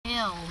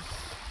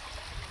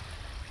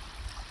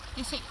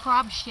Is it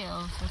crab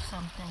shells or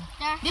something?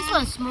 This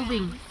one's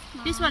moving.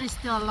 This one is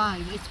still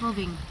alive. It's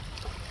moving.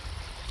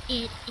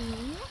 It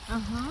is?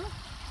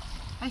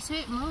 I see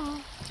it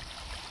move.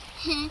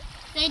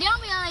 They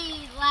don't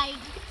really like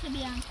to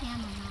be on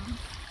camera,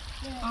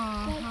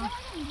 Mom.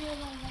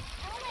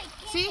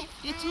 See?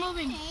 It's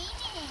moving. Yeah,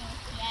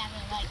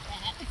 they like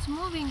that. It's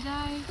moving,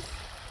 guys.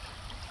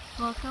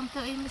 Welcome to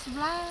Amy's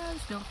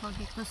Vlogs. Don't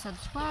forget to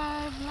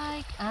subscribe,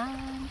 like,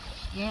 and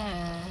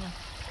yeah.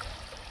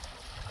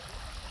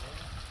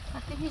 I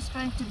think he's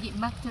trying to get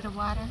back to the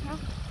water, huh?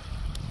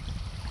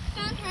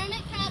 Found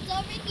hermit crabs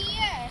over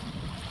here.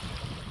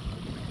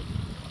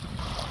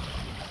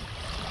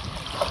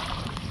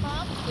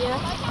 Mom? Yeah.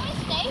 Why can't we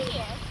stay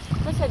here?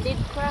 There's a dead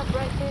crab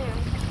right there.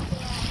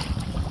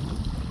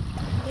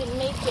 Didn't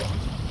make it.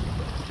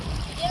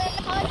 You don't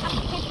know it's a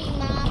Pippi,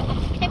 Mom.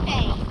 A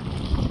Pippi.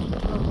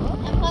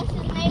 And plus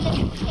his name is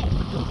Pip.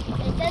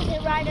 It says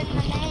it right in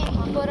the name.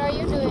 What are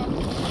you doing?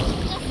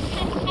 Just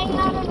hanging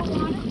out in the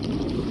water.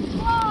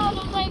 Whoa,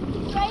 there's like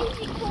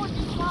crazy cool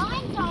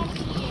designs on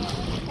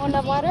here. On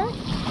the water?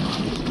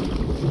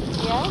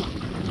 Yeah?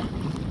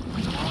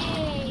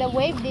 Hey. The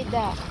wave did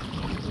that.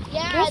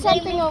 Yeah, There's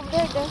something over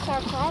there. Those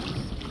are crabs.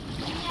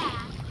 Yeah.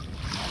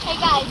 Hey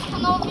guys,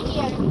 come over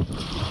here.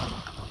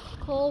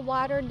 Cold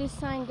water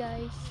design,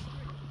 guys.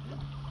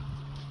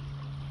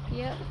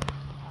 Yep.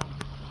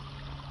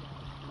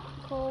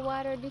 Cold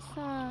water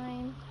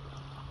design.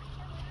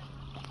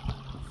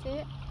 See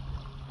it?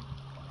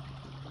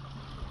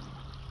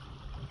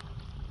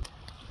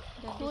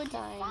 The Cool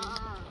design.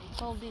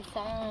 Cool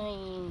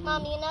design.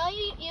 Mom, you know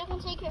you can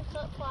take your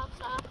flip-flops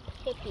off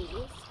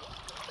Pippies.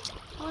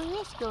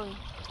 Where is he going?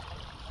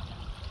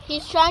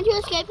 He's trying to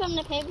escape from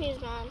the Pippies,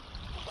 Mom.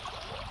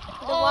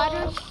 The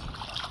water's...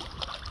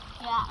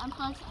 Yeah, and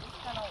plus it's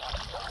gonna work.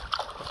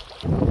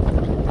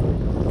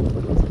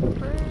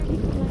 Pretty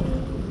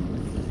place.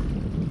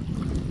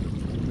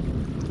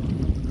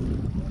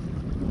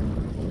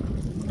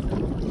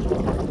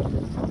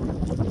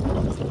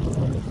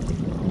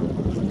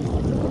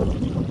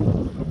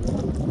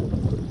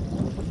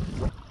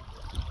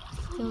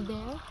 Still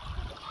there?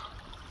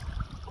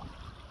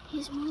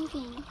 He's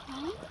moving,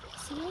 right?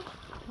 See it?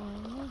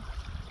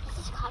 This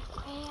is called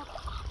crab.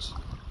 Watch.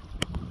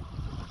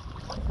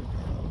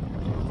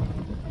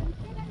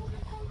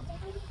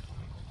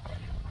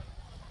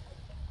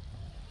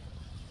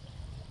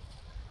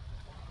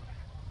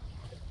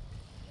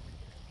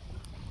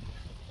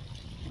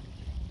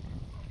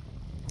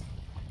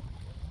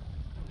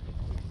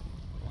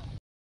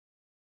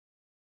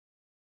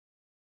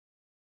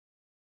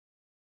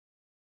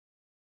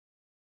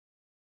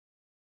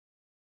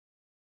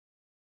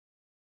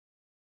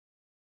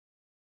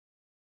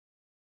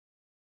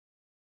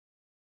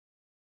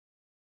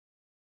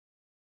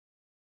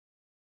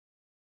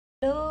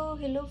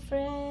 Hello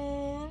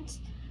friends.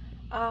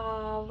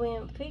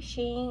 Went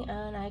fishing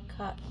and I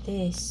caught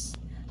this.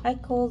 I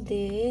call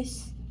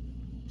this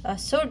a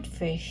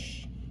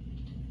swordfish,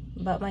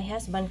 but my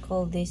husband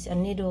called this a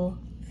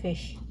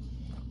needlefish.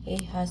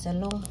 It has a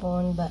long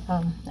horn, but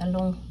a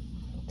long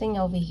thing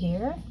over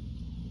here,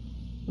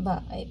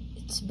 but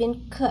it's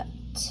been cut.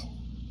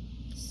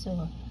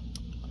 So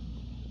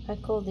I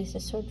call this a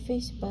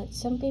swordfish, but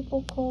some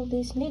people call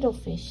this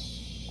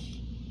needlefish.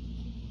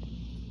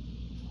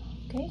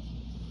 Okay,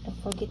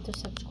 don't forget to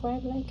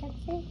subscribe, like, and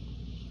share.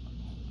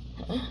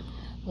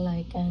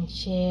 Like and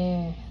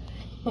share.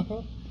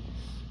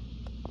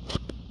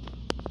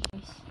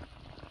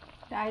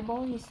 The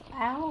eyeball is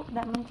out,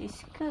 that means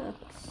it's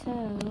cooked.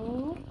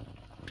 So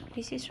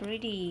this is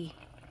ready.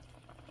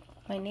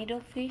 My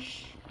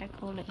needlefish, I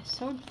call it a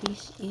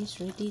swordfish, is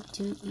ready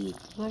to eat.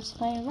 Where's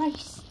my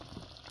rice?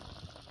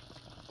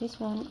 This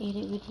one, eat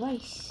it with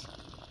rice.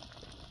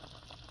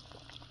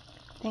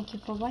 Thank you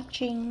for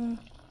watching.